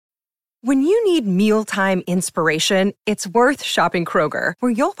When you need mealtime inspiration, it's worth shopping Kroger,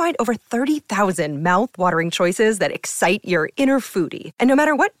 where you'll find over 30,000 mouth-watering choices that excite your inner foodie. And no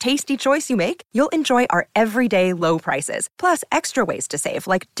matter what tasty choice you make, you'll enjoy our everyday low prices, plus extra ways to save,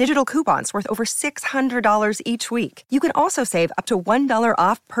 like digital coupons worth over $600 each week. You can also save up to $1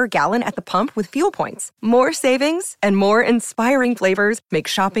 off per gallon at the pump with fuel points. More savings and more inspiring flavors make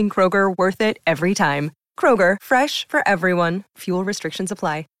shopping Kroger worth it every time. Kroger, fresh for everyone. Fuel restrictions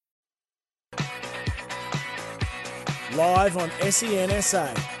apply. Live on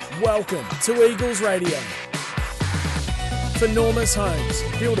SENSA, welcome to Eagles Radio. For Normus Homes,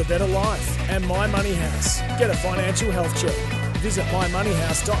 build a better life, and My Money House. Get a financial health check. Visit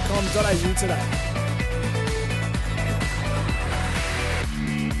mymoneyhouse.com.au today.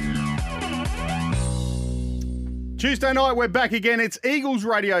 Tuesday night, we're back again. It's Eagles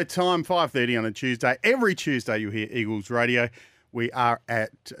Radio time, 5:30 on a Tuesday. Every Tuesday you'll hear Eagles Radio. We are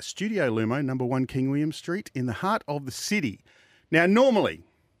at Studio Lumo, number 1 King William Street, in the heart of the city. Now, normally,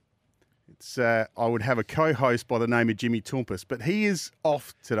 I would have a co-host by the name of Jimmy Toumpas, but he is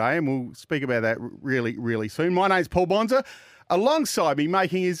off today, and we'll speak about that really, really soon. My name's Paul Bonza. Alongside me,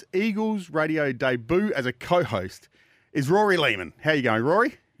 making his Eagles Radio debut as a co-host, is Rory Lehman. How you going,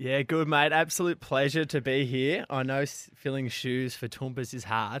 Rory? Yeah, good, mate. Absolute pleasure to be here. I know filling shoes for Toumpas is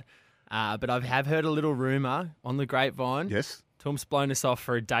hard, but I have heard a little rumour on the grapevine. Yes. Toom's blown us off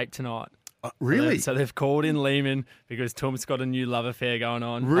for a date tonight. Really? So they've called in Lehman because Toom's got a new love affair going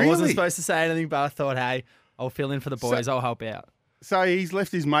on. Really? I wasn't supposed to say anything, but I thought, hey, I'll fill in for the boys. I'll help out. So he's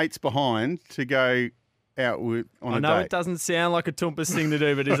left his mates behind to go out on a date. I know it doesn't sound like a Toumpas thing to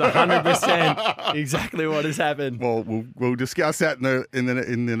do, but it's 100% exactly what has happened. Well, we'll discuss that in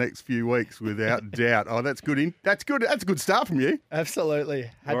the next few weeks without doubt. Oh, that's good. That's good. That's a good start from you.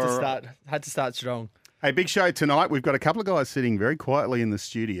 Absolutely. Had to start strong. Hey, big show tonight. We've got a couple of guys sitting very quietly in the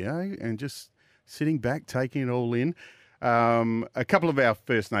studio and just sitting back, taking it all in. A couple of our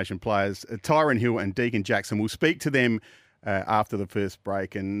First Nation players, Tyron Hill and Deacon Jackson. We'll speak to them after the first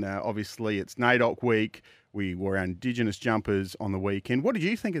break. And obviously, it's NAIDOC week. We wore our Indigenous jumpers on the weekend. What did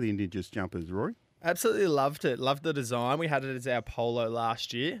you think of the Indigenous jumpers, Rory? Absolutely loved it. Loved the design. We had it as our polo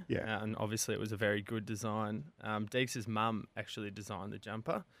last year. Yeah. And obviously, it was a very good design. Deeks' mum actually designed the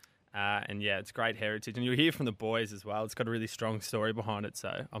jumper. And yeah, it's great heritage. And you'll hear from the boys as well. It's got a really strong story behind it.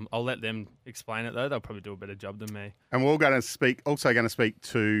 So I'll let them explain it, though. They'll probably do a better job than me. And we're also going to speak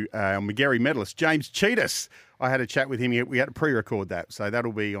to McGarry medalist, James Cheetahs. I had a chat with him. We had to pre-record that. So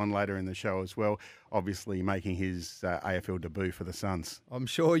that'll be on later in the show as well. Obviously making his AFL debut for the Suns. I'm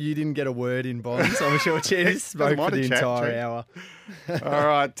sure you didn't get a word in, Bonds. I'm sure Cheetahs spoke for the entire hour. All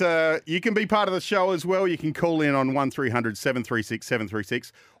right. You can be part of the show as well. You can call in on 1300 736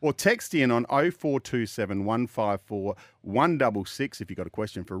 736 or text in on 0427 154 166 if you've got a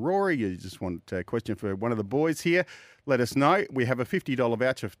question for Rory. You just want a question for one of the boys here. Let us know. We have a $50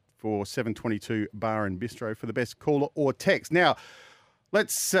 voucher for 722 Bar and Bistro for the best caller or text. Now,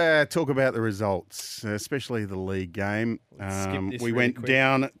 let's talk about the results, especially the league game. We went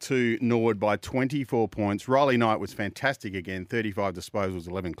down to Norwood by 24 points. Riley Knight was fantastic again, 35 disposals,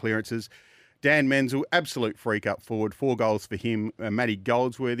 11 clearances. Dan Menzel, absolute freak up forward, 4 goals for him. Matty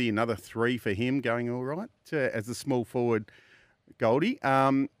Goldsworthy, another 3 for him, going all right as the small forward Goldie.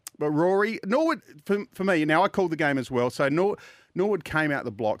 But Rory, Norwood, for me, now I called the game as well. So Norwood came out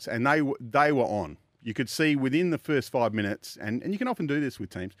the blocks and they were on. You could see within the first 5 minutes, and you can often do this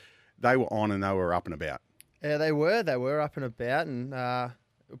with teams, they were on and they were up and about. Yeah, they were. They were up and about, and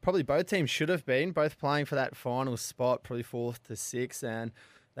probably both teams should have been, both playing for that final spot, probably 4th to 6th, and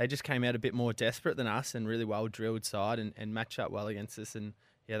they just came out a bit more desperate than us and really well-drilled side and matched up well against us, and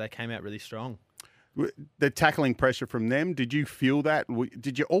yeah, they came out really strong. The tackling pressure from them, did you feel that?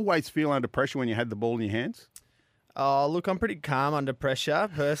 Did you always feel under pressure when you had the ball in your hands? Oh, look, I'm pretty calm under pressure,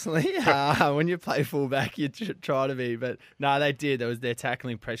 personally. When you play fullback, you try to be. But no, they did. There was their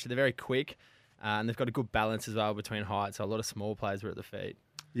tackling pressure. They're very quick, and they've got a good balance as well between height. So a lot of small players were at the feet.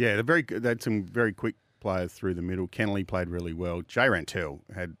 Yeah, they're very good. They had some very quick players through the middle. Kennelly played really well. Jay Rantel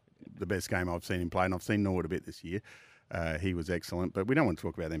had the best game I've seen him play, and I've seen Norwood a bit this year. He was excellent, but we don't want to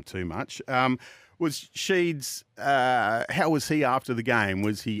talk about them too much. Was Sheeds, how was he after the game?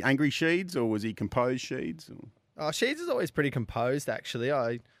 Was he angry Sheeds or was he composed Sheeds? Sheeds is always pretty composed, actually.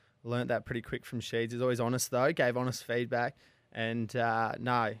 I learnt that pretty quick from Sheeds. He's always honest, though, gave honest feedback. And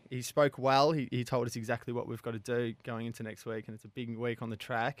no, he spoke well. He told us exactly what we've got to do going into next week, and it's a big week on the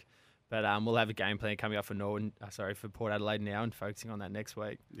track. But we'll have a game plan coming up for Port Adelaide now and focusing on that next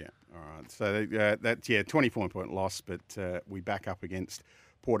week. Yeah, all right. So that's 24-point loss, but we back up against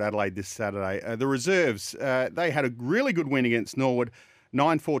Port Adelaide this Saturday. The reserves, they had a really good win against Norwood.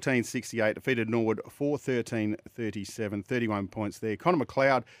 9-14-68, defeated Norwood 4-13-37, 31 points there. Connor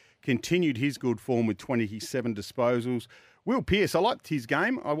McLeod continued his good form with 27 disposals. Will Pearce, I liked his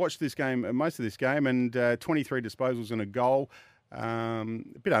game. I watched this game, most of this game, and 23 disposals and a goal. A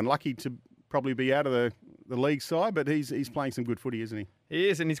bit unlucky to probably be out of the league side, but he's playing some good footy, isn't he? He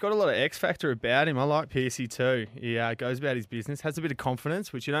is, and he's got a lot of X factor about him. I like Piercy too. He goes about his business, has a bit of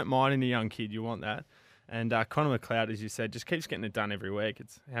confidence, which you don't mind in a young kid. You want that. And Connor McLeod, as you said, just keeps getting it done every week.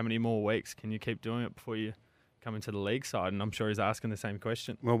 It's how many more weeks can you keep doing it before you come into the league side? And I'm sure he's asking the same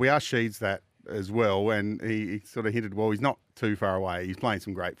question. Well, we asked Sheeds that as well, and he sort of hinted, well, he's not too far away. He's playing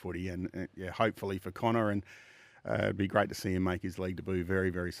some great footy, and hopefully for Connor, and it'd be great to see him make his league debut very,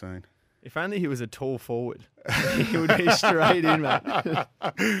 very soon. If only he was a tall forward, he would be straight in, mate.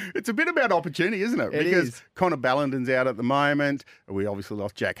 It's a bit about opportunity, isn't it? Because Connor Ballandon's out at the moment. We obviously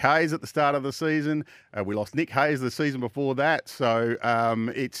lost Jack Hayes at the start of the season. We lost Nick Hayes the season before that. So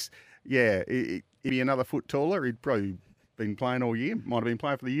it'd be another foot taller. He'd probably been playing all year. Might have been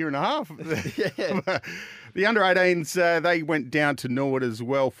playing for the year and a half. Yeah. The under-18s, they went down to Norwood as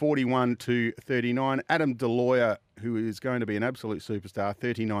well, 41-39. Adam Deloya, who is going to be an absolute superstar,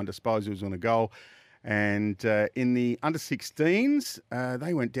 39 disposals and a goal. And in the under-16s,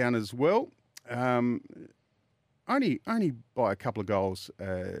 they went down as well. Only by a couple of goals,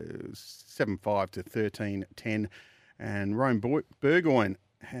 7-5 to 13-10. And Rome Burgoyne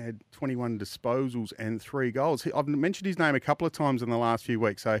had 21 disposals and 3 goals. I've mentioned his name a couple of times in the last few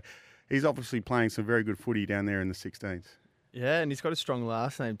weeks, so he's obviously playing some very good footy down there in the 16s. Yeah, and he's got a strong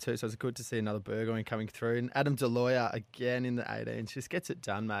last name too, so it's good to see another Burgoyne coming through. And Adam Deloya, again in the 18s, just gets it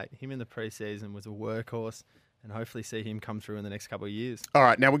done, mate. Him in the pre-season was a workhorse, and hopefully see him come through in the next couple of years. All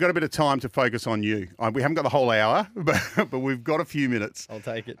right, now we've got a bit of time to focus on you. We haven't got the whole hour, but we've got a few minutes. I'll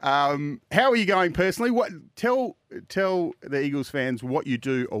take it. How are you going personally? Tell the Eagles fans what you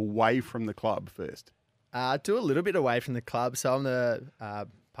do away from the club first. Do a little bit away from the club. So I'm the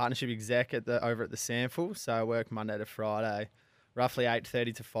partnership exec over at the Sample. So I work Monday to Friday, roughly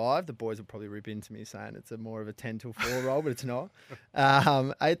 8:30 to 5. The boys will probably rip into me saying it's more of a 10 till 4 role, but it's not.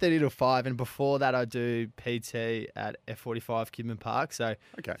 8:30 to 5. And before that, I do PT at F45 Kidman Park. So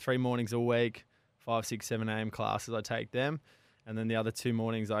 3 mornings a week, 5, 6, 7 a.m. classes, I take them. And then the other 2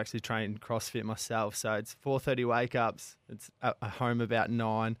 mornings, I actually train CrossFit myself. So it's 4:30 wake-ups. It's at home about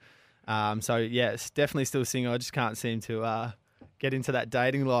 9. So, yeah, it's definitely still single. I just can't seem to get into that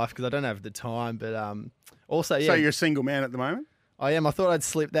dating life because I don't have the time. But also, yeah. So you're a single man at the moment? I am. I thought I'd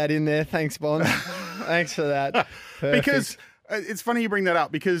slip that in there. Thanks, Bond. Thanks for that. Perfect. Because it's funny you bring that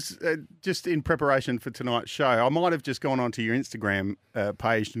up because just in preparation for tonight's show, I might have just gone onto your Instagram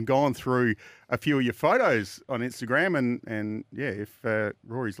page and gone through a few of your photos on Instagram. And if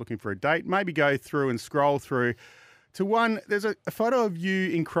Rory's looking for a date, maybe go through and scroll through to one. There's a photo of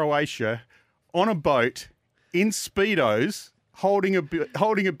you in Croatia on a boat in Speedos, holding a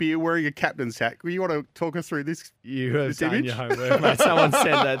beer, wearing a captain's hat. You want to talk us through this? You have done image? your homework, mate. Someone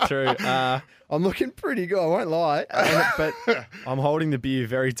sent that through. I'm looking pretty good, I won't lie. But I'm holding the beer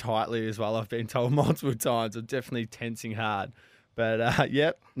very tightly as well. I've been told multiple times. I'm definitely tensing hard. But,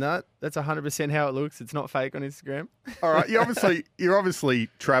 no, that's 100% how it looks. It's not fake on Instagram. All right. You obviously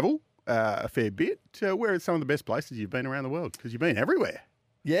travel a fair bit. Where are some of the best places you've been around the world? Because you've been everywhere.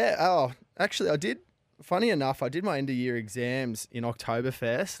 Yeah. Oh, actually, I did. Funny enough, I did my end of year exams in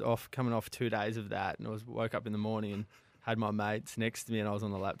Oktoberfest, coming off 2 days of that, and woke up in the morning and had my mates next to me, and I was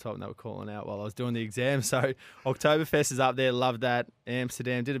on the laptop, and they were calling out while I was doing the exam. So Oktoberfest is up there, loved that.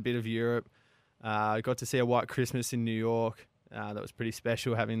 Amsterdam, did a bit of Europe. Got to see a White Christmas in New York. That was pretty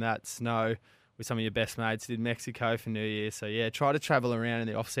special, having that snow with some of your best mates. Did Mexico for New Year. So yeah, try to travel around in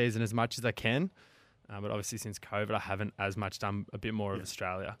the off season as much as I can. But obviously since COVID, I haven't as much done a bit more of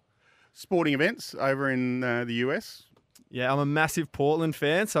Australia. Sporting events over in the US? Yeah, I'm a massive Portland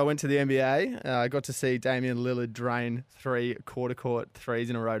fan, so I went to the NBA. I got to see Damian Lillard drain 3 quarter-court threes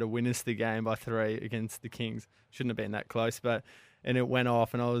in a row to win us the game by 3 against the Kings. Shouldn't have been that close, and it went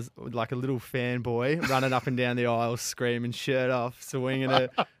off, and I was like a little fanboy running up and down the aisle, screaming, shirt off, swinging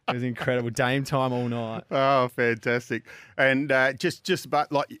it. It was incredible. Dame time all night. Oh, fantastic. And just about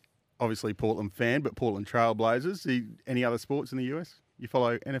like, obviously Portland fan, but Portland Trailblazers. Any other sports in the US? You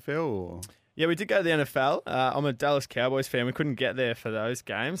follow NFL or? Yeah, we did go to the NFL. I'm a Dallas Cowboys fan. We couldn't get there for those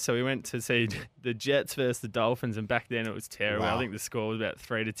games, so we went to see the Jets versus the Dolphins, and back then it was terrible. Wow. I think the score was about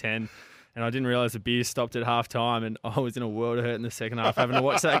 3-10, and I didn't realise the beer stopped at halftime, and I was in a world of hurt in the second half having to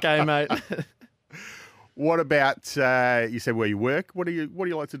watch that game, mate. What about you said where you work? What do you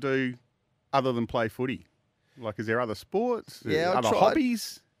like to do other than play footy? Like, is there other sports? Other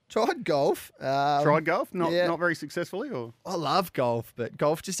hobbies? Tried golf. Tried golf? Not yeah. not very successfully, or I love golf, but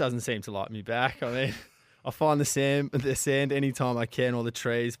golf just doesn't seem to like me back. I mean, I find the sand anytime I can, or the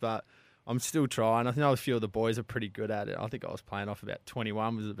trees, but I'm still trying. I know a few of the boys are pretty good at it. I think I was playing off about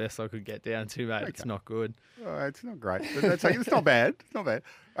 21 was the best I could get down to, mate. It's not good. oh, it's not great. But it's not bad. It's not bad.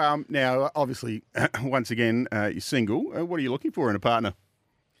 Now, obviously, once again, you're single. What are you looking for in a partner?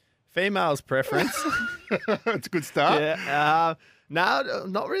 Female's preference. It's a good start. Yeah. No,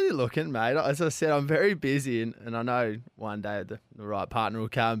 I'm not really looking, mate. As I said, I'm very busy, and I know one day the right partner will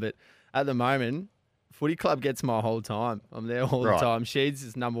come, but at the moment, footy club gets my whole time. I'm there all the time. Sheeds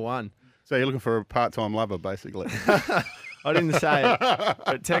is number one. So you're looking for a part-time lover, basically. I didn't say it,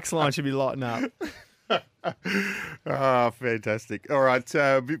 but text line should be lighting up. Oh, fantastic. All right,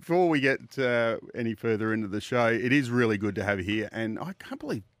 before we get any further into the show, it is really good to have you here, and I can't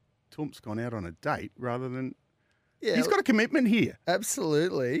believe Tump's gone out on a date rather than... Yeah, He's got a commitment here.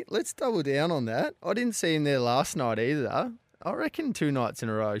 Absolutely. Let's double down on that. I didn't see him there last night either. I reckon 2 nights in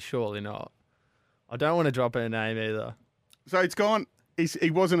a row, surely not. I don't want to drop her name either. So it's gone.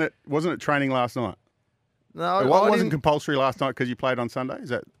 He wasn't at training last night. No, It wasn't compulsory last night because you played on Sunday. Is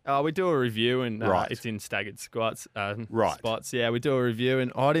that we do a review and Right. it's in staggered spots. Yeah, we do a review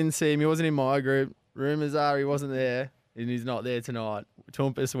and I didn't see him. He wasn't in my group. Rumours are he wasn't there and he's not there tonight.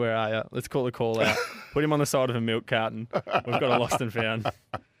 Tumpus, where are you? Let's call the call out. Put him on the side of a milk carton. We've got a lost and found.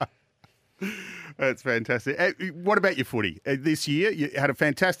 That's fantastic. What about your footy? This year, you had a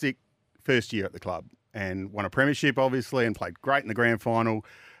fantastic first year at the club and won a premiership, obviously, and played great in the grand final.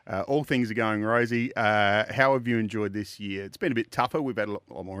 All things are going rosy. How have you enjoyed this year? It's been a bit tougher. We've had a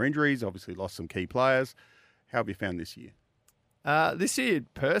lot more injuries, obviously lost some key players. How have you found this year? This year,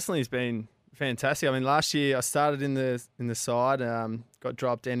 personally, has been fantastic. I mean, last year I started in the side, got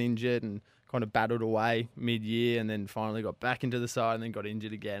dropped and injured and kind of battled away mid-year and then finally got back into the side and then got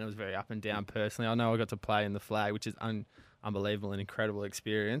injured again. It was very up and down personally. I know I got to play in the flag, which is unbelievable and incredible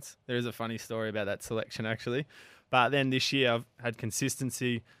experience. There is a funny story about that selection, actually. But then this year I've had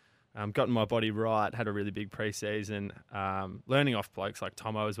consistency, gotten my body right, had a really big pre-season, learning off blokes like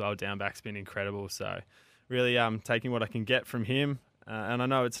Tomo as well. Down back's been incredible. So really taking what I can get from him. And I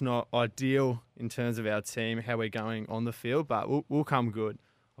know it's not ideal in terms of our team, how we're going on the field, but we'll come good.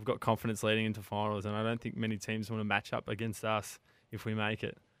 I've got confidence leading into finals, and I don't think many teams want to match up against us if we make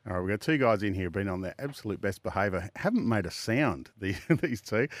it. All right, we've got 2 guys in here been on their absolute best behaviour. Haven't made a sound, these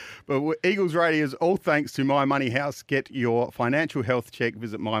 2. But Eagles Radio is all thanks to My Money House. Get your financial health check.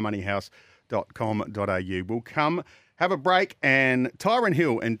 Visit mymoneyhouse.com.au. We'll come, have a break, and Tyron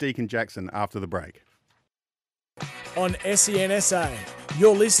Hill and Deacon Jackson after the break. On SENSA,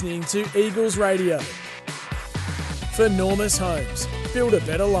 you're listening to Eagles Radio. For Normus Homes, build a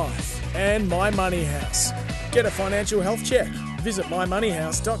better life. And My Money House. Get a financial health check. Visit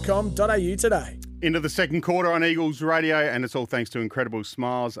mymoneyhouse.com.au today. Into the second quarter on Eagles Radio, and it's all thanks to Incredible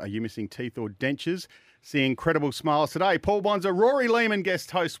Smiles. Are you missing teeth or dentures? See Incredible Smiles today. Paul Bonza, Rory Lehman, guest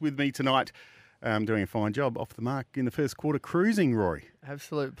host with me tonight. Doing a fine job off the mark in the first quarter, cruising, Rory.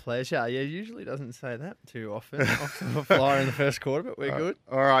 Absolute pleasure. Yeah, usually doesn't say that too often. Often a flyer in the first quarter, but we're good.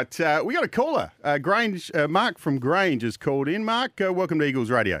 All right, we got a caller. Mark from Grange has called in. Mark, welcome to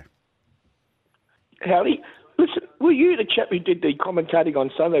Eagles Radio. Howdy. Listen, were you the chap who did the commentating on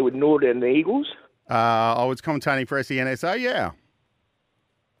Sunday with Nord and the Eagles? I was commentating for SENSA, yeah.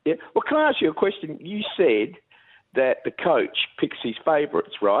 Yeah. Well, can I ask you a question? You said that the coach picks his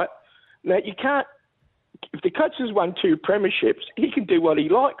favourites, right? Now, you can't... If the coach has won 2 premierships, he can do what he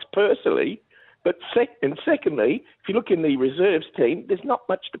likes personally. But secondly, if you look in the reserves team, there's not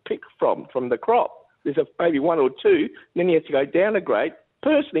much to pick from the crop. There's maybe 1 or 2, then he has to go down a grade.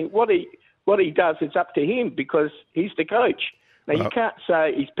 Personally, what he does is up to him because he's the coach. Now, you can't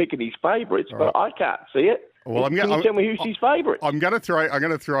say he's picking his favourites, but I can't see it. Well, can you tell me who's his favourite? I'm going to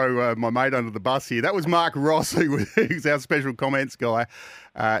throw my mate under the bus here. That was Mark Ross, who's our special comments guy.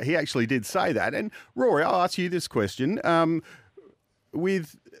 He actually did say that. And Rory, I'll ask you this question: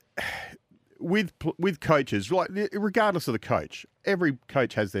 with coaches, like regardless of the coach, every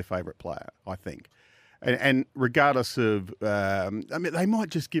coach has their favourite player, I think. And regardless of, they might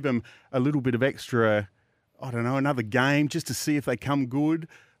just give them a little bit of extra, I don't know, another game just to see if they come good.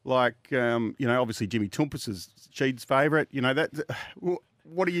 Like, obviously Jimmy Tumpus is Sheed's favourite.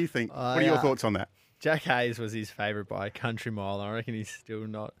 What do you think? What are your thoughts on that? Jack Hayes was his favourite by a country mile. I reckon he's still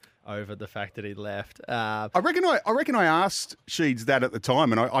not over the fact that he left. I reckon I asked Sheeds that at the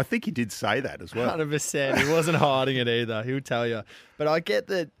time, and I think he did say that as well. 100%. He wasn't hiding it either. He'll tell you. But I get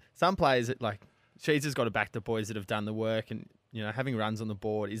that some players, like Sheeds has got to back the boys that have done the work, and having runs on the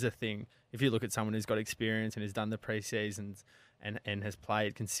board is a thing. If you look at someone who's got experience and has done the pre-seasons and has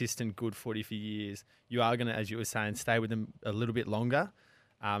played consistent good footy for years, you are going to, as you were saying, stay with them a little bit longer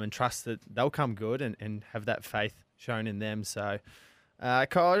and trust that they'll come good and have that faith shown in them. So I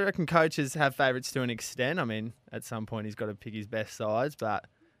reckon coaches have favourites to an extent. I mean, at some point he's got to pick his best sides, but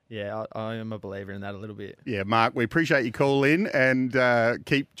yeah, I am a believer in that a little bit. Yeah, Mark, we appreciate your call in and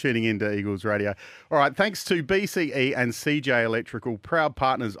keep tuning in to Eagles Radio. All right, thanks to BCE and CJ Electrical, proud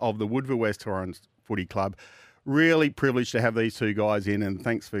partners of the Woodville West Torrens Footy Club. Really privileged to have these two guys in, and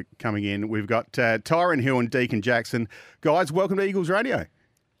thanks for coming in. We've got Tyron Hill and Deacon Jackson. Guys, welcome to Eagles Radio.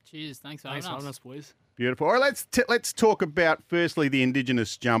 Cheers, thanks for having us, boys. Beautiful. All right, let's talk about, firstly, the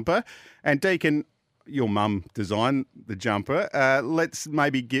Indigenous jumper. And Deacon, your mum designed the jumper. Let's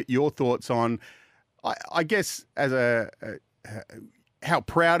maybe get your thoughts on, I guess, how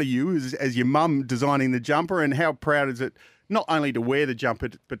proud are you as your mum designing the jumper, and how proud is it not only to wear the jumper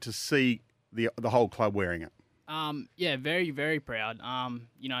but to see the whole club wearing it? Yeah, very, very proud.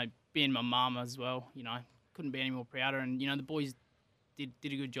 Being my mum as well, couldn't be any more prouder. And, the boys did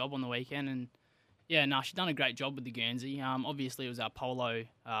a good job on the weekend. And, yeah, she's done a great job with the Guernsey. Obviously, it was our polo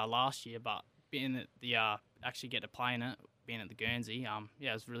last year, but being that the actually get to play in it, being at the Guernsey,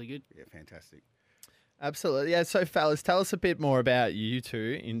 it was really good. Yeah, fantastic. Absolutely. Yeah, so fellas, tell us a bit more about you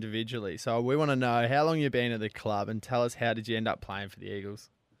two individually. So we want to know how long you've been at the club, and tell us, how did you end up playing for the Eagles?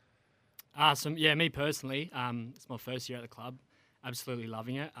 Me personally, it's my first year at the club. Absolutely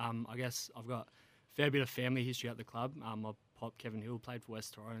loving it. I guess I've got a fair bit of family history at the club. My pop, Kevin Hill, played for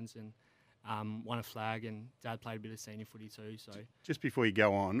West Torrens and won a flag, and Dad played a bit of senior footy too. So just before you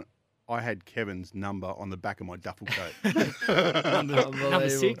go on, I had Kevin's number on the back of my duffel coat. number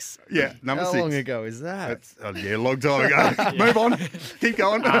 6? Yeah, number 6. How long ago is that? That's, a long time ago. Move on. Keep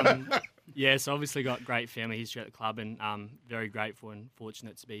going. So obviously got great family history at the club, and very grateful and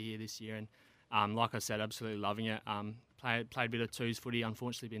fortunate to be here this year. And like I said, absolutely loving it. Played a bit of twos footy.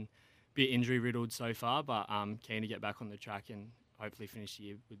 Unfortunately, been a bit injury riddled so far, but keen to get back on the track and hopefully finish the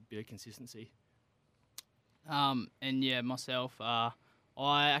year with a bit of consistency. Myself,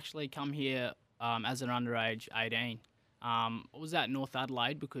 I actually come here as an underage 18. I was at North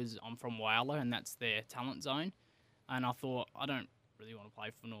Adelaide because I'm from Wowler and that's their talent zone. And I thought, I don't really want to play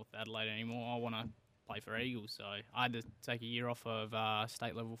for North Adelaide anymore. I want to play for Eagles. So I had to take a year off of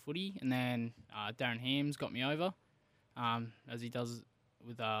state level footy. And then Darren Hams got me over, as he does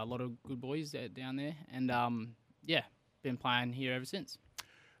with a lot of good boys down there. And been playing here ever since.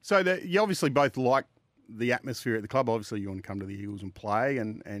 So you obviously both like the atmosphere at the club. Obviously, you want to come to the Eagles and play,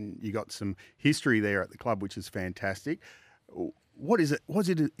 and you got some history there at the club, which is fantastic. What is it? What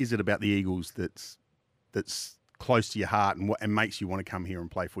is it about the Eagles that's close to your heart and makes you want to come here and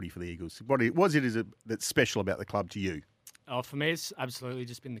play footy for the Eagles? What is it that's special about the club to you? For me, it's absolutely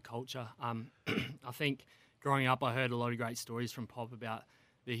just been the culture. I think growing up, I heard a lot of great stories from Pop about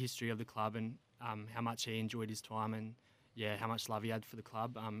the history of the club and how much he enjoyed his time and how much love he had for the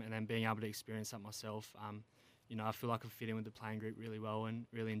club, and then being able to experience that myself. I feel like I fit in with the playing group really well and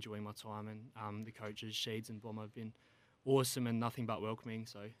really enjoying my time. And the coaches, Sheeds and Bomber, have been awesome and nothing but welcoming.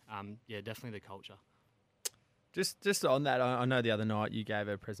 So, definitely the culture. Just on that, I know the other night you gave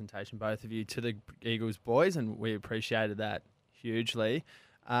a presentation, both of you, to the Eagles boys, and we appreciated that hugely.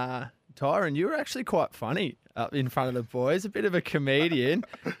 Tyron, you were actually quite funny up in front of the boys, a bit of a comedian.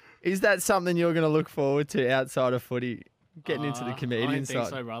 Is that something you're going to look forward to outside of footy? Getting into the comedian side. I don't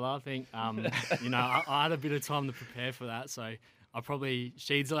think so, brother. I think, I had a bit of time to prepare for that. So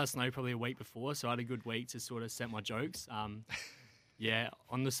Sheeds let us know probably a week before. So I had a good week to sort of set my jokes. On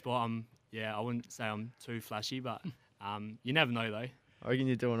the spot, I wouldn't say I'm too flashy, but you never know though. I reckon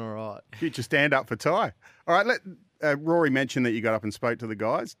you're doing all right. Future stand up for Ty. All right, Rory mentioned that you got up and spoke to the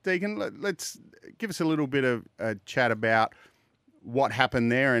guys. Deacon, let's give us a little bit of a chat about what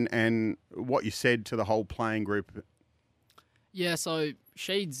happened there and what you said to the whole playing group. Yeah, so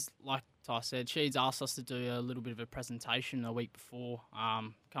Sheeds, like Ty said, Sheeds asked us to do a little bit of a presentation a week before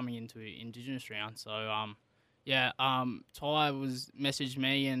coming into Indigenous round. So, Ty messaged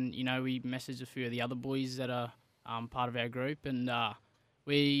me and, we messaged a few of the other boys that are part of our group, and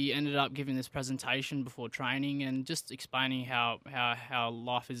we ended up giving this presentation before training and just explaining how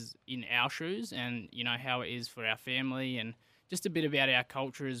life is in our shoes and, how it is for our family, and just a bit about our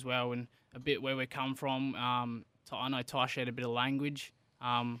culture as well and a bit where we come from. I know Ty shared a bit of language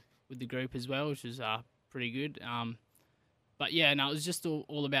with the group as well, which is pretty good. It was just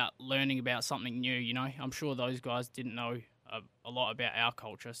all about learning about something new, I'm sure those guys didn't know a lot about our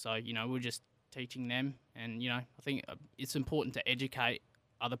culture, so, we're just teaching them. And, I think it's important to educate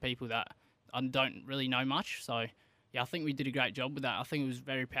other people that don't really know much. So, I think we did a great job with that. I think it was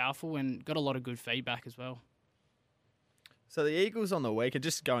very powerful and got a lot of good feedback as well. So the Eagles on the weekend,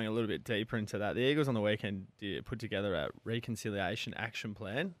 just going a little bit deeper into that, the Eagles on the weekend put together a reconciliation action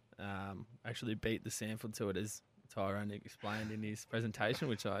plan. Actually beat the Sanford to it, as Tyrone explained in his presentation,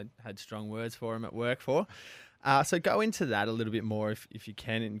 which I had strong words for him at work for. So go into that a little bit more if you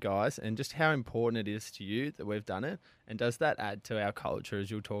can, and guys, and just how important it is to you that we've done it, and does that add to our culture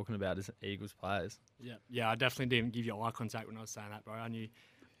as you were talking about as Eagles players? Yeah, I definitely didn't give you eye contact when I was saying that, bro. I knew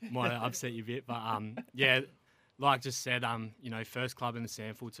it might have upset you a bit, but yeah, like just said, first club in the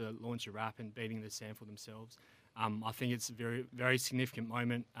Sanford to launch a rap and beating the Sanford themselves. I think it's a very, very significant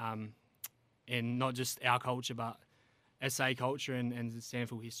moment in not just our culture, but SA culture and the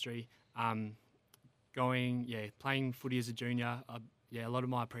Sanford history. Playing footy as a junior, a lot of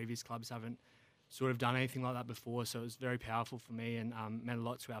my previous clubs haven't sort of done anything like that before, so it was very powerful for me and meant a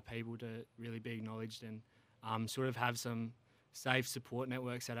lot to our people to really be acknowledged and sort of have some safe support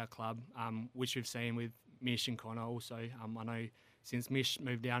networks at our club, which we've seen with Mish and Connor also. I know since Mish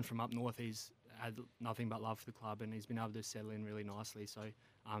moved down from up north, he's had nothing but love for the club and he's been able to settle in really nicely, so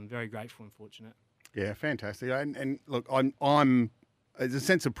I'm very grateful and fortunate. Yeah, fantastic. And look, I'm there's a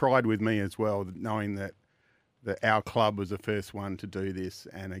sense of pride with me as well, knowing that our club was the first one to do this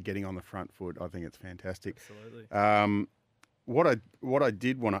and are getting on the front foot. I think it's fantastic. Absolutely. What I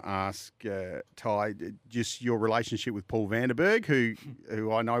did want to ask, Ty, just your relationship with Paul Vanderberg,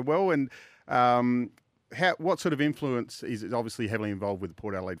 who I know well, and what sort of influence is it? Obviously heavily involved with the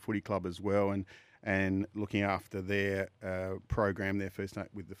Port Adelaide Footy Club as well, and looking after their program,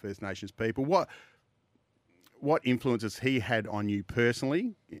 with the First Nations people. What influence has he had on you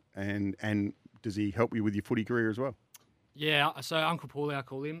personally, and does he help you with your footy career as well? Yeah, so Uncle Paulie, I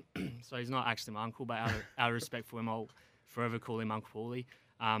call him. So he's not actually my uncle, but out of respect for him, I'll forever call him Uncle Paulie.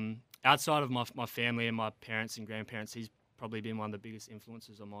 Outside of my family and my parents and grandparents, he's probably been one of the biggest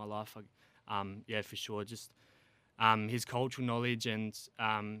influences on my life. For sure. Just his cultural knowledge and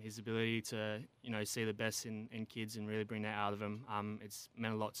his ability to, see the best in kids and really bring that out of them. It's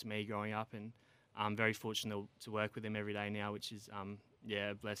meant a lot to me growing up, and I'm very fortunate to work with him every day now, which is,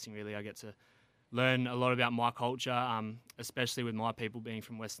 a blessing really. I get to learn a lot about my culture, especially with my people being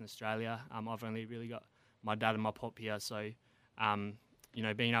from Western Australia. I've only really got my dad and my pop here, so,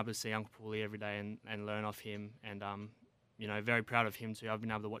 being able to see Uncle Paulie every day and learn off him, and, very proud of him too. I've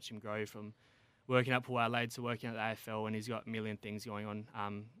been able to watch him grow from working at Port Adelaide to working at the AFL, and he's got a million things going on.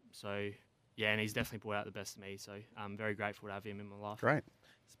 And he's definitely brought out the best of me, so I'm very grateful to have him in my life. Great.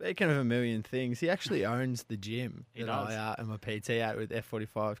 Speaking of a million things, he actually owns the gym He that does. I am a PT at with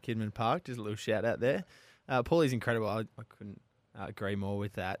F45 Kidman Park. Just a little shout out there. Paulie's incredible. I couldn't agree more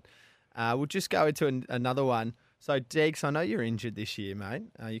with that. We'll just go into another one. So, Deeks, I know you're injured this year, mate.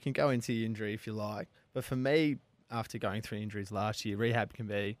 You can go into your injury if you like. But for me, after going through injuries last year, rehab can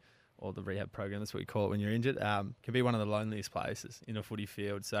be, or the rehab program, that's what we call it when you're injured, can be one of the loneliest places in a footy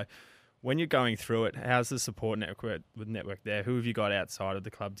field. So, when you're going through it, how's the support network there? Who have you got outside of the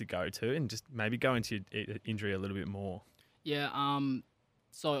club to go to, and just maybe go into your injury a little bit more? Yeah,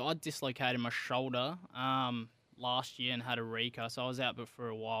 so I dislocated my shoulder last year and had a recur, so I was out for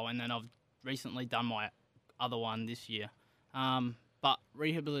a while, and then I've recently done my other one this year. But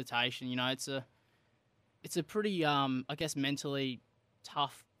rehabilitation, it's a pretty, mentally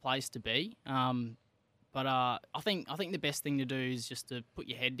tough place to be. But I think the best thing to do is just to put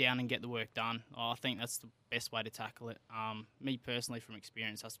your head down and get the work done. I think that's the best way to tackle it. Me personally, from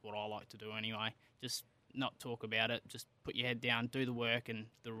experience, that's what I like to do anyway. Just not talk about it. Just put your head down, do the work, and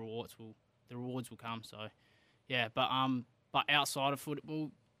the rewards will come. So, yeah. But outside of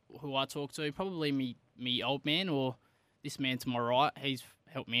football, who I talk to, probably me old man or this man to my right. He's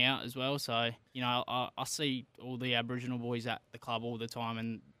helped me out as well. So, I see all the Aboriginal boys at the club all the time,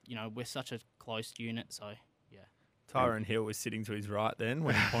 and we're such a close unit, so yeah. Tyrone Hill was sitting to his right then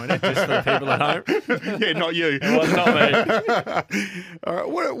when he pointed, just for the people at home. Yeah, not you. It was not me.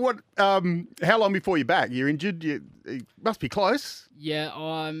 All right. How long before you're back? You're injured? You must be close. Yeah,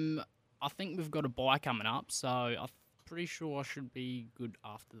 I think we've got a bye coming up, so I'm pretty sure I should be good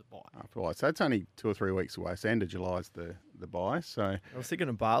after the bye. So it's only 2 or 3 weeks away. So end of July's the bye. So I was thinking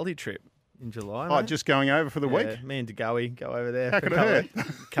a Bali trip in July. Oh, mate. just going over for the week? Me and DeGoey go over there. How for could a it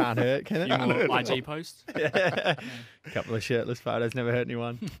couple of- Can't hurt, can Few it? more IG posts. A couple of shirtless photos, never hurt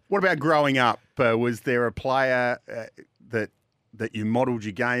anyone. What about growing up? Was there a player that you modelled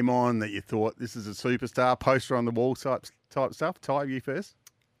your game on, that you thought this is a superstar, poster on the wall type stuff? Ty, you first?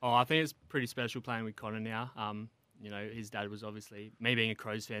 Oh, I think it's pretty special playing with Connor now. His dad was obviously, me being a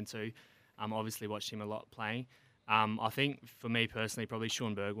Crows fan too, obviously watched him a lot playing. I think for me personally, probably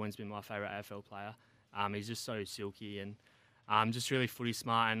Sean Burgoyne's been my favourite AFL player. He's just so silky and just really footy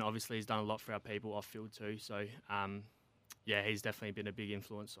smart, and obviously he's done a lot for our people off field too. So yeah, he's definitely been a big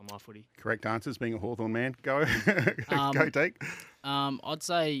influence on my footy. Correct answers, being a Hawthorn man. Go, go, take. I'd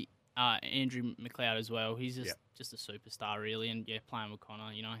say Andrew McLeod as well. He's just a superstar, really. And, playing with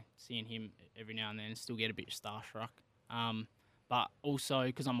Connor, seeing him every now and then still get a bit starstruck. But also,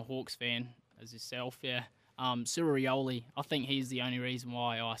 because I'm a Hawks fan, as yourself, Cyril Rioli, I think he's the only reason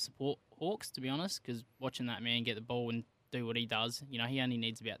why I support Hawks, to be honest, because watching that man get the ball and do what he does, he only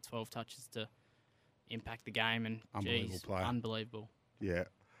needs about 12 touches to impact the game, and unbelievable. Yeah.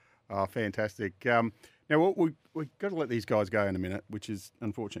 Oh, fantastic. Now, we've got to let these guys go in a minute, which is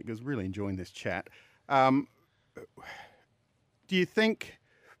unfortunate because really enjoying this chat. Do you think,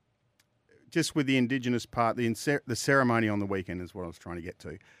 just with the Indigenous part, the ceremony on the weekend is what I was trying to get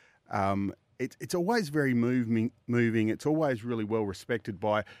to, it's always very moving. It's always really well respected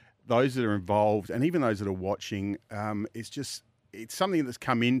by those that are involved and even those that are watching. It's something that's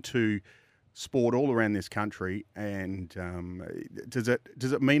come into sport all around this country, and does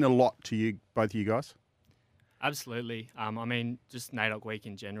it mean a lot to you, both of you guys? Absolutely. I mean, just NAIDOC Week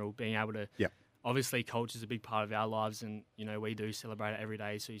in general, being able to. Yeah. Obviously, culture is a big part of our lives, and we do celebrate it every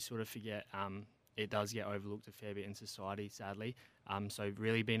day. So you sort of forget it does get overlooked a fair bit in society, sadly. So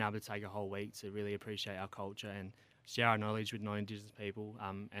really being able to take a whole week to really appreciate our culture and share our knowledge with non-Indigenous people,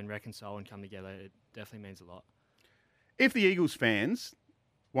 and reconcile and come together, it definitely means a lot. If the Eagles fans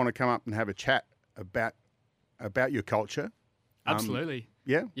want to come up and have a chat about your culture, absolutely.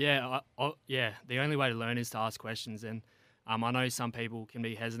 Yeah. Yeah. The only way to learn is to ask questions, and I know some people can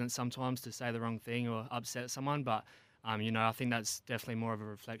be hesitant sometimes to say the wrong thing or upset someone, but I think that's definitely more of a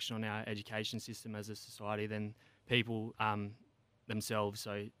reflection on our education system as a society than people themselves.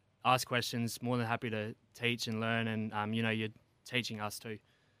 So ask questions. More than happy to teach and learn, and you're teaching us too.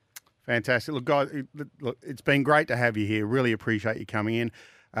 Fantastic. Look, guys, it's been great to have you here. Really appreciate you coming in.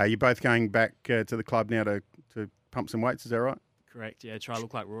 You're both going back to the club now to pump some weights, is that right? Correct, yeah. Try to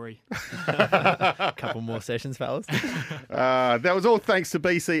look like Rory. A couple more sessions, fellas. That was all thanks to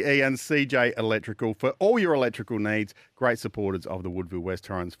BCE and CJ Electrical for all your electrical needs. Great supporters of the Woodville West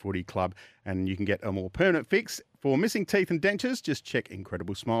Torrens Footy Club. And you can get a more permanent fix for missing teeth and dentures. Just check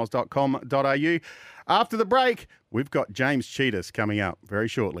incrediblesmiles.com.au. After the break, we've got James Cheetahs coming up very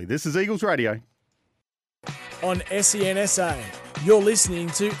shortly. This is Eagles Radio. On SENSA, you're listening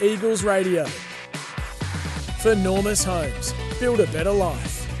to Eagles Radio. For Normus Homes, build a better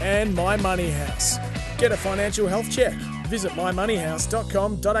life. And My Money House. Get a financial health check. Visit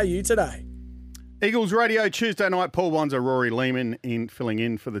mymoneyhouse.com.au today. Eagles Radio, Tuesday night. Paul Wanzer, Rory Lehman filling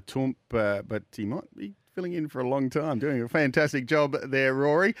in for the Toomp, but he might be filling in for a long time, doing a fantastic job there,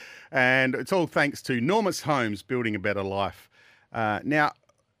 Rory. And it's all thanks to Normus Homes, building a better life. Now,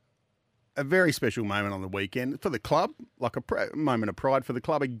 a very special moment on the weekend for the club, like a moment of pride for the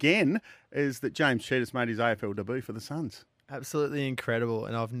club again, is that James Cheetahs made his AFL debut for the Suns. Absolutely incredible,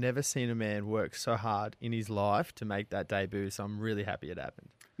 and I've never seen a man work so hard in his life to make that debut, so I'm really happy it happened.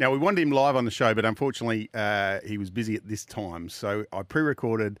 Now, we wanted him live on the show, but unfortunately he was busy at this time, so I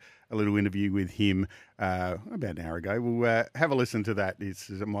pre-recorded a little interview with him about an hour ago. We'll have a listen to that. This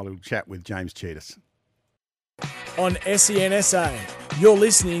is my little chat with James Cheetahs. On SENSA, you're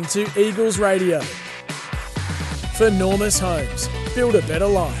listening to Eagles Radio. For Normus Homes, build a better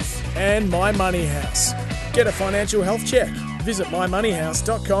life. And My Money House. Get a financial health check. Visit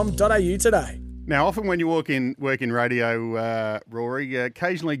mymoneyhouse.com.au today. Now, often when you work in radio, Rory,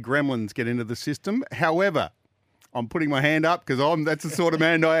 occasionally gremlins get into the system. However, I'm putting my hand up because that's the sort of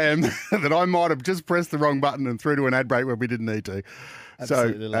man I am, that I might have just pressed the wrong button and threw to an ad break where we didn't need to.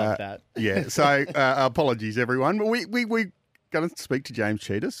 Absolutely love that. Yeah, so apologies, everyone. But we're going to speak to James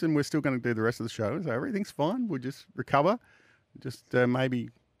Cheetahs, and we're still going to do the rest of the show. So everything's fine. We'll just recover. Just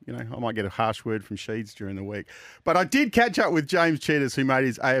maybe, I might get a harsh word from Sheeds during the week. But I did catch up with James Cheetahs, who made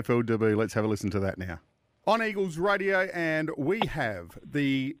his AFL debut. Let's have a listen to that now. On Eagles Radio, and we have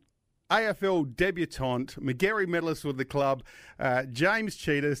the AFL debutant, Magarey medalist with the club, James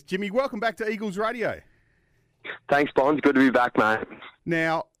Cheetahs. Jimmy, welcome back to Eagles Radio. Thanks, Bonds. Good to be back, mate.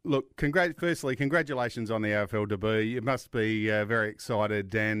 Now, look, firstly, congratulations on the AFL debut. You must be very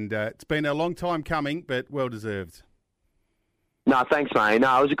excited, and it's been a long time coming, but well deserved. No, thanks, mate.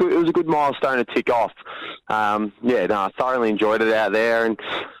 No, it was a good milestone to tick off. I thoroughly enjoyed it out there, and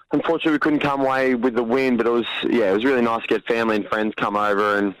unfortunately we couldn't come away with the win. But it was really nice to get family and friends come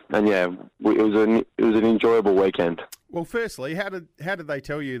over, and it was an enjoyable weekend. Well, firstly, how did they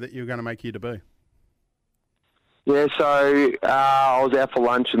tell you that you were going to make your debut? Yeah, so I was out for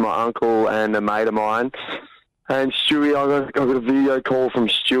lunch with my uncle and a mate of mine, And Stewie, I got a video call from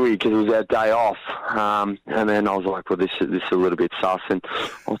Stewie because it was our day off. And then I was like, well, this is a little bit sus. And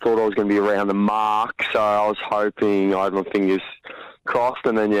I thought I was going to be around the mark, so I was hoping I had my fingers crossed.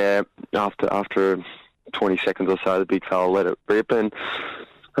 And then, yeah, after 20 seconds or so, the big fella let it rip. And,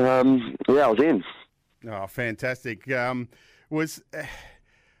 yeah, I was in. Oh, fantastic. Was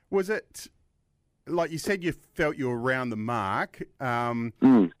it... Like you said, you felt you were around the mark.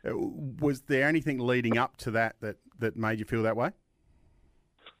 Was there anything leading up to that made you feel that way?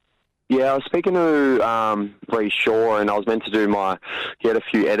 Yeah, I was speaking to Lee Shaw, and I was meant to do he had a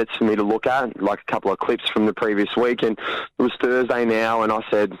few edits for me to look at, like a couple of clips from the previous week, and it was Thursday now, and I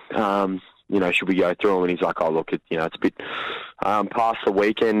said, should we go through them? And he's like, oh, look, it's a bit past the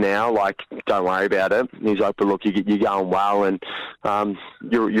weekend now, like, don't worry about it. And he's like, but look, you're going well, and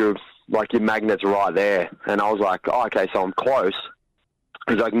you're like, your magnet's right there. And I was like, oh, okay, so I'm close.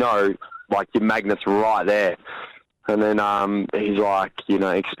 He's like, no, like, your magnet's right there. And then he's like,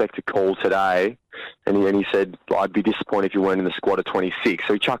 expect a call today. And he said, I'd be disappointed if you weren't in the squad of 26.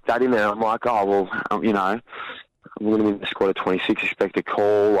 So he chucked that in there. I'm like, oh, well, I'm going to be in the squad of 26, expect a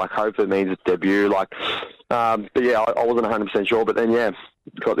call. Like, hope it means it's debut. Like, but yeah, I wasn't 100% sure. But then, yeah,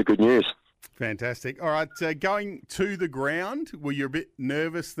 got the good news. Fantastic. All right, going to the ground, were you a bit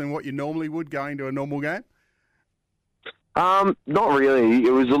nervous than what you normally would going to a normal game? Not really.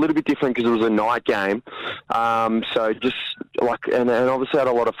 It was a little bit different because it was a night game. So just like, and obviously I had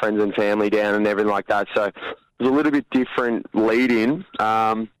a lot of friends and family down and everything like that. So it was a little bit different lead-in.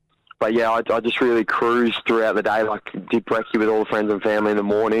 But yeah, I just really cruised throughout the day, like did brekkie with all the friends and family in the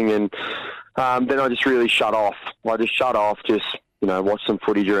morning. And then I just really shut off. Watched some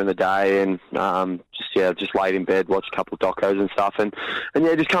footy during the day and just laid in bed, watched a couple of docos and stuff, and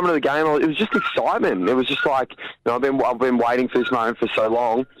yeah, just coming to the game, it was just excitement. It was just like, I've been waiting for this moment for so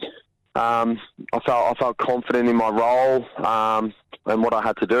long. I felt confident in my role and what I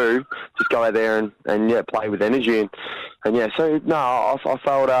had to do. Just go out there and play with energy and yeah. So no, I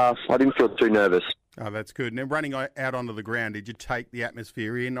felt I didn't feel too nervous. Oh, that's good. And then running out onto the ground, did you take the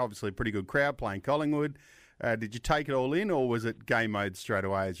atmosphere in? Obviously, a pretty good crowd playing Collingwood. Did you take it all in, or was it game mode straight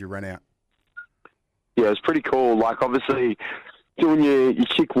away as you ran out? Yeah, it was pretty cool. Like, obviously, doing your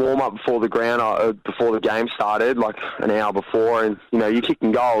kick warm-up before the game started, like an hour before, and, you're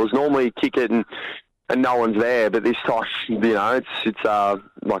kicking goals. Normally you kick it and no one's there, but this time, it's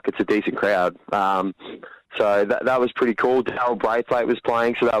a decent crowd. So that was pretty cool. Darryl Braithwaite was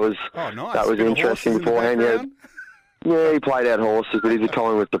playing, so that was nice. That was interesting beforehand. Yeah, he played out horses, but he's a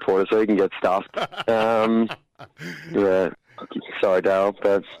Collingwood supporter, so he can get stuffed. Yeah, sorry, Dale.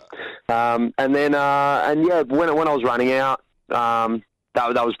 But and then when I was running out, that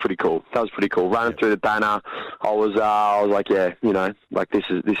was pretty cool. That was pretty cool. Running through the banner, I was like, yeah, this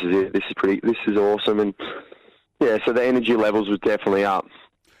is it. This is awesome, and yeah, so the energy levels was definitely up.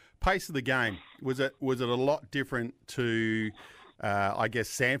 Pace of the game, was it a lot different to? I guess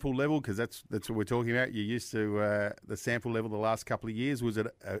sample level, because that's what we're talking about. You're used to the sample level the last couple of years. Was it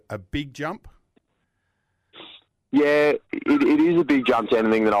a big jump? Yeah, it is a big jump to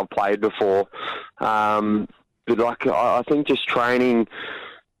anything that I've played before. But like, I think just training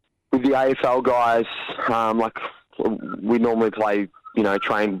with the AFL guys, like we normally play,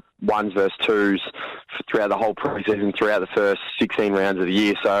 train ones versus twos throughout the whole preseason, throughout the first 16 rounds of the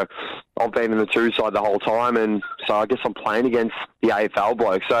year. So I've been in the two side the whole time, and so I guess I'm playing against the AFL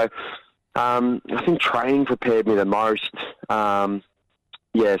bloke. So I think training prepared me the most.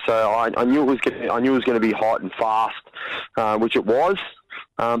 Yeah, so I knew it was going to be hot and fast, which it was.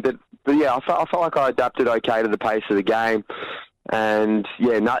 But yeah, I felt like I adapted okay to the pace of the game, and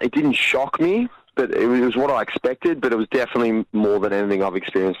yeah, it didn't shock me. But it was what I expected, but it was definitely more than anything I've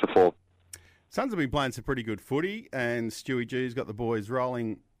experienced before. Suns have been playing some pretty good footy, and Stewie G's got the boys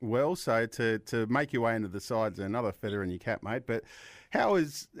rolling well. So to make your way into the side's another feather in your cap, mate. But what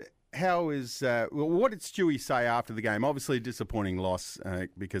did Stewie say after the game? Obviously, a disappointing loss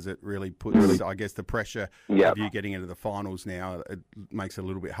because it really puts, I guess, the pressure of you getting into the finals now. It makes it a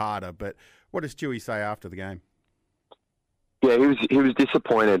little bit harder. But what does Stewie say after the game? Yeah, he was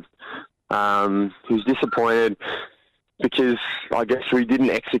disappointed. He was disappointed because I guess we didn't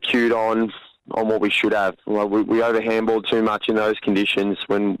execute on what we should have. Well, we overhandballed too much in those conditions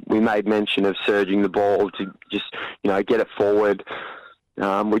when we made mention of surging the ball to just get it forward.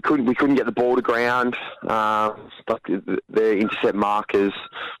 We couldn't get the ball to ground. But the intercept markers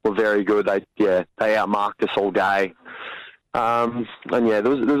were very good. They outmarked us all day. And yeah,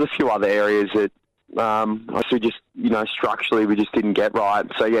 there was a few other areas that. We just, structurally we just didn't get right.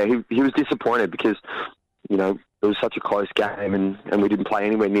 So yeah, he was disappointed because, it was such a close game and we didn't play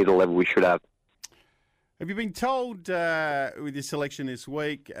anywhere near the level we should have. Have you been told with your selection this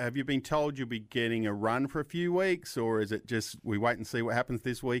week, have you been told you'll be getting a run for a few weeks, or is it just we wait and see what happens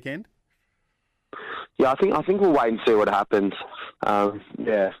this weekend? Yeah, I think we'll wait and see what happens.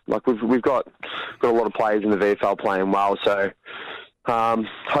 Like we've got a lot of players in the VFL playing well, so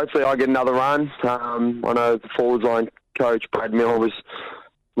hopefully I get another run. I know the forwards line coach Brad Miller was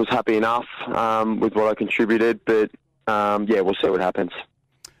happy enough with what I contributed, but we'll see what happens.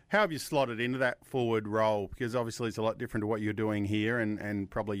 How have you slotted into that forward role? Because obviously it's a lot different to what you're doing here and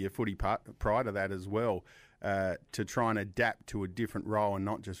probably your footy prior to that as well, to try and adapt to a different role and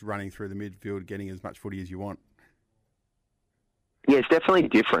not just running through the midfield, getting as much footy as you want. Yeah, it's definitely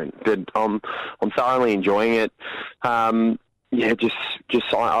different, but I'm thoroughly enjoying it. I'm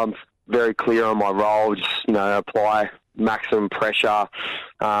very clear on my role, apply maximum pressure.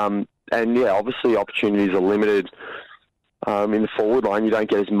 Obviously opportunities are limited. In the forward line, you don't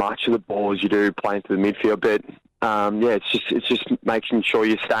get as much of the ball as you do playing through the midfield. But it's just making sure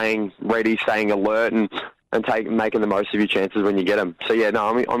you're staying ready, staying alert, and making the most of your chances when you get them. So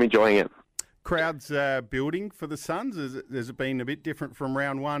I'm enjoying it. Crowds building for the Suns. Has it been a bit different from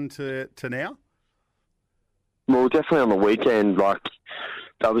round one to now? Well, definitely on the weekend, that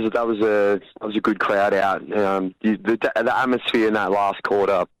was a good crowd out. The atmosphere in that last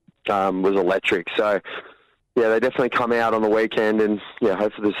quarter was electric. So. Yeah, they definitely come out on the weekend, and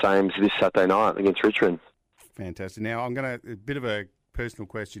hopefully the same this Saturday night against Richmond. Fantastic. Now I'm going to a bit of a personal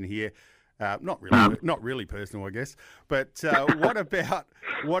question here, not really personal, I guess. But what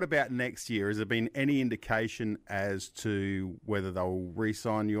about next year? Has there been any indication as to whether they'll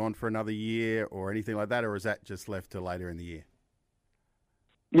re-sign you on for another year or anything like that, or is that just left to later in the year?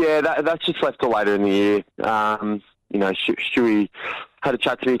 Yeah, that's just left to later in the year. Stewie had a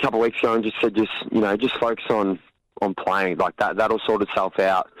chat to me a couple of weeks ago and just said, just focus on playing. Like that'll sort itself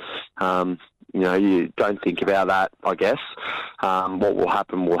out. You don't think about that, I guess. What will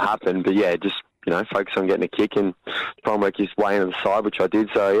happen will happen. But just focus on getting a kick and try and work his way into the side, which I did.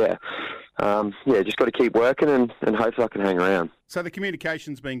 So just got to keep working and hopefully I can hang around. So the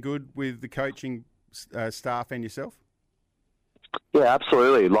communication's been good with the coaching staff and yourself? Yeah,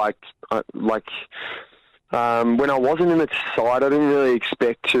 absolutely. When I wasn't in the side, I didn't really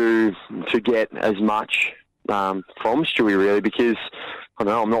expect to get as much from Stewie, really, because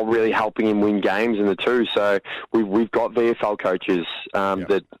I'm not really helping him win games in the two. So we've got VFL coaches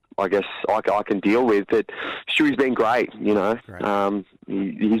that I guess I can deal with. But Stewie's been great, Great.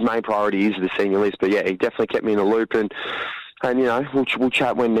 His main priority is the senior list, but he definitely kept me in the loop and we'll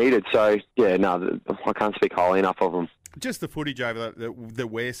chat when needed. So I can't speak highly enough of him. Just the footage over that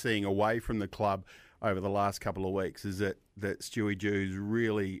we're seeing away from the club over the last couple of weeks is that Stewie Jew's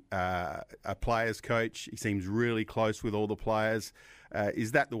really a player's coach. He seems really close with all the players.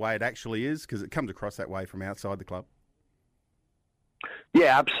 Is that the way it actually is? Because it comes across that way from outside the club.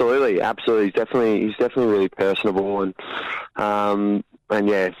 Yeah, absolutely. He's definitely really personable and has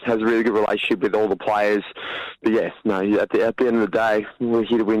a really good relationship with all the players. But at the end of the day, we're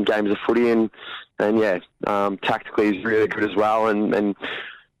here to win games of footy and tactically he's really good as well and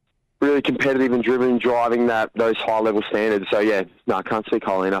really competitive and driven, driving those high-level standards. So, I can't speak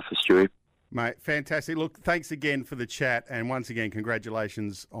highly enough for Stewie. Mate, fantastic. Look, thanks again for the chat. And once again,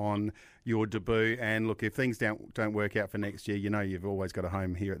 congratulations on your debut. And, look, if things don't work out for next year, you've always got a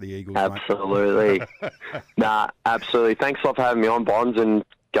home here at the Eagles, Absolutely. Absolutely. Thanks a lot for having me on, Bonds, and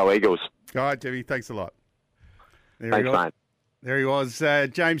go Eagles. All right, Jimmy. Thanks a lot. Thanks, mate. There he was.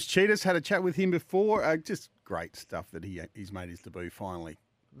 James Cheetahs, had a chat with him before. Just great stuff that he's made his debut finally.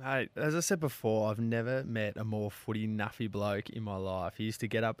 Mate, as I said before, I've never met a more footy nuffy bloke in my life. He used to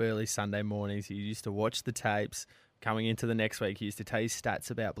get up early Sunday mornings. He used to watch the tapes. Coming into the next week, he used to tell his stats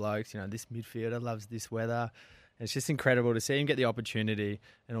about blokes. This midfielder loves this weather. It's just incredible to see him get the opportunity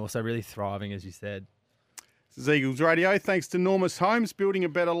and also really thriving, as you said. This is Eagles Radio. Thanks to Normus Homes, building a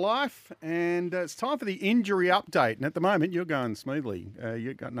better life. And it's time for the injury update. And at the moment, you're going smoothly.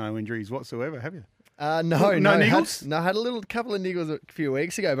 You've got no injuries whatsoever, have you? No niggles? I had a couple of niggles a few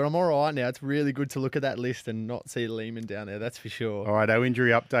weeks ago, but I'm all right now. It's really good to look at that list and not see Lehman down there, that's for sure. All right, our injury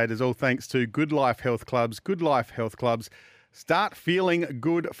update is all thanks to Good Life Health Clubs. Good Life Health Clubs. Start feeling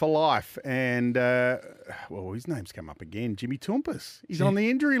good for life. And, his name's come up again, Jimmy Toumpas. He's on the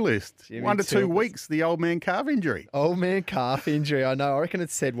injury list. 1 to 2 weeks, the old man calf injury. Old man calf injury, I know. I reckon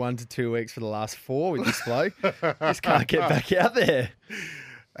it's said 1 to 2 weeks for the last 4 with this bloke. Just can't get back out there.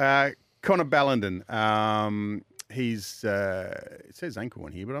 Connor Ballenden, it says ankle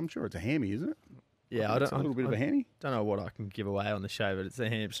on here, but I'm sure it's a hammy, isn't it? Yeah, it's a little bit of a hammy. Don't know what I can give away on the show, but it's a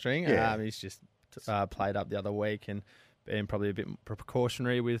hamstring. Yeah. He's just played up the other week and being probably a bit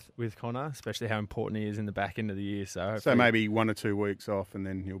precautionary with Connor, especially how important he is in the back end of the year. So maybe 1 or 2 weeks off and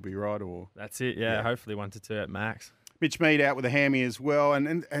then he'll be right, or that's it. Yeah, hopefully 1 to 2 at max. Mitch Mead out with a hammy as well,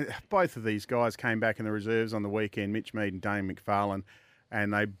 and both of these guys came back in the reserves on the weekend, Mitch Mead and Dane McFarlane,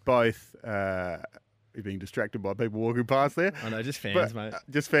 and they both are being distracted by people walking past there. I know, just fans, mate.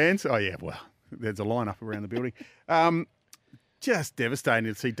 Just fans? Oh, yeah, well, there's a line up around the building. Just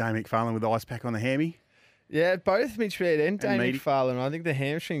devastating to see Dane McFarlane with the ice pack on the hammy. Yeah, both Mitch Mead and Dane Meady. McFarlane. I think the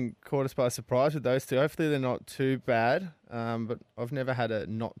hamstring caught us by surprise with those two. Hopefully they're not too bad, but I've never had a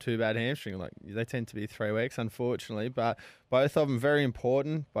not too bad hamstring. Like, they tend to be 3 weeks, unfortunately, but both of them very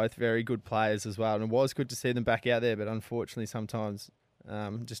important, both very good players as well. And it was good to see them back out there, but unfortunately sometimes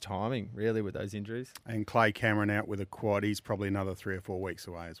just timing, really, with those injuries. And Clay Cameron out with a quad. He's probably another 3 or 4 weeks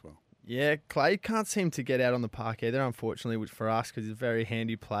away as well. Yeah, Clay can't seem to get out on the park either, unfortunately, which for us, because he's a very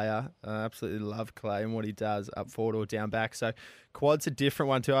handy player. Absolutely love Clay and what he does up forward or down back. So quad's a different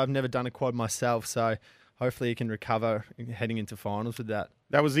one too. I've never done a quad myself, so hopefully he can recover heading into finals with that.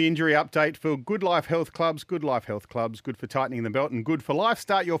 That was the injury update for Good Life Health Clubs. Good Life Health Clubs, good for tightening the belt and good for life.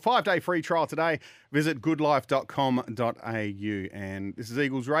 Start your 5-day free trial today. Visit goodlife.com.au. And this is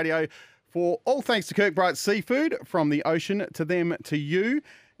Eagles Radio for all thanks to Kirkbride Seafood, from the ocean to them to you.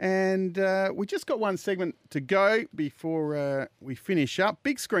 And we just got one segment to go before we finish up.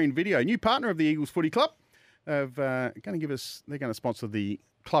 Big Screen Video, new partner of the Eagles Footy Club, they're going to sponsor the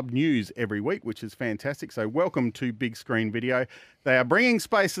club news every week, which is fantastic. So welcome to Big Screen Video. They are bringing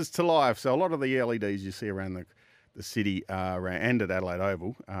spaces to life. So a lot of the LEDs you see around the city and at Adelaide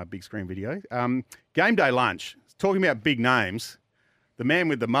Oval, Big Screen Video. Game day lunch, talking about big names. The man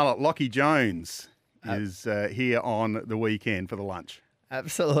with the mullet, Lockie Jones, is here on the weekend for the lunch.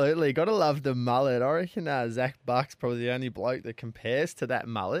 Absolutely. Got to love the mullet. I reckon Zach Buck's probably the only bloke that compares to that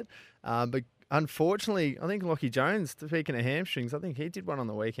mullet. But unfortunately, I think Lockie Jones, speaking of hamstrings, I think he did one on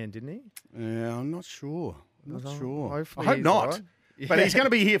the weekend, didn't he? Yeah, I'm not sure. I Hopefully hope he's not. all right. But he's going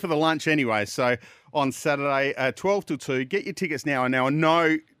to be here for the lunch anyway. So on Saturday, 12 to 2, get your tickets now. And now I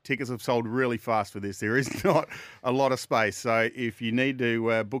know tickets have sold really fast for this. There is not a lot of space. So if you need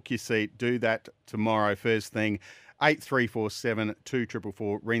to book your seat, do that tomorrow first thing. 8347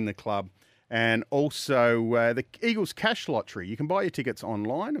 2444, ring the club. And also the Eagles Cash Lottery. You can buy your tickets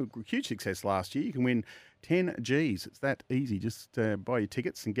online. A huge success last year. You can win 10 Gs. It's that easy. Just buy your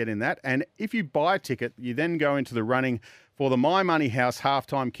tickets and get in that. And if you buy a ticket, you then go into the running for the My Money House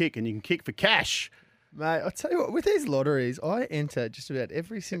halftime kick, and you can kick for cash. Mate, I'll tell you what, with these lotteries, I enter just about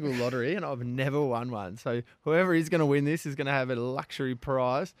every single lottery and I've never won one. So whoever is going to win this is going to have a luxury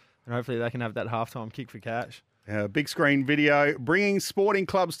prize, and hopefully they can have that halftime kick for cash. Big Screen Video, bringing sporting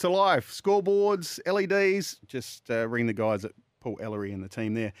clubs to life. Scoreboards, LEDs, just ring the guys at Paul Ellery and the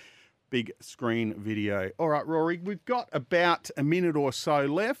team there. Big Screen Video. All right, Rory, we've got about a minute or so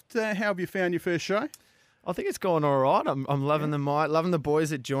left. How have you found your first show? I think it's gone all right. I'm loving loving the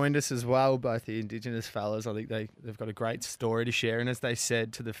boys that joined us as well, both the Indigenous fellas. I think they've got a great story to share. And as they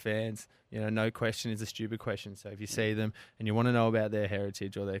said to the fans, no question is a stupid question. So if you see them and you want to know about their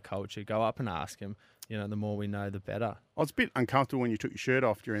heritage or their culture, go up and ask them. The more we know, the better. I was a bit uncomfortable when you took your shirt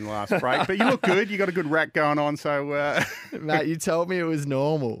off during the last break, but you look good. You got a good rack going on. So, Matt, you told me it was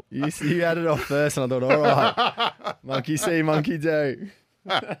normal. You had it off first, and I thought, all right, monkey see, monkey do.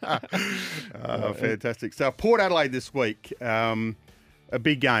 Fantastic. So Port Adelaide this week, a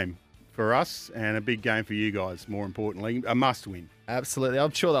big game for us and a big game for you guys, more importantly, a must win. Absolutely.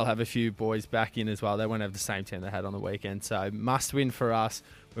 I'm sure they'll have a few boys back in as well. They won't have the same team they had on the weekend. So must win for us.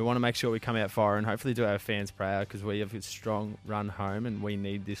 We want to make sure we come out fire and hopefully do our fans proud, because we have a strong run home and we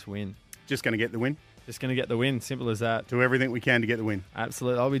need this win. Just going to get the win? Just going to get the win. Simple as that. Do everything we can to get the win.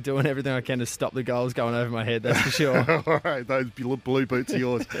 Absolutely. I'll be doing everything I can to stop the goals going over my head, that's for sure. All right, those blue boots are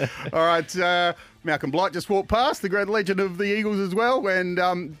yours. All right, Malcolm Blight just walked past, the great legend of the Eagles as well.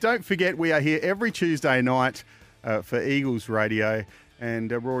 And don't forget, we are here every Tuesday night for Eagles Radio.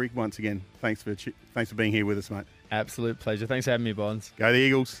 And Rory, once again, thanks for being here with us, mate. Absolute pleasure. Thanks for having me, Bonds. Go the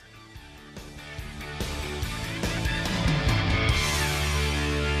Eagles.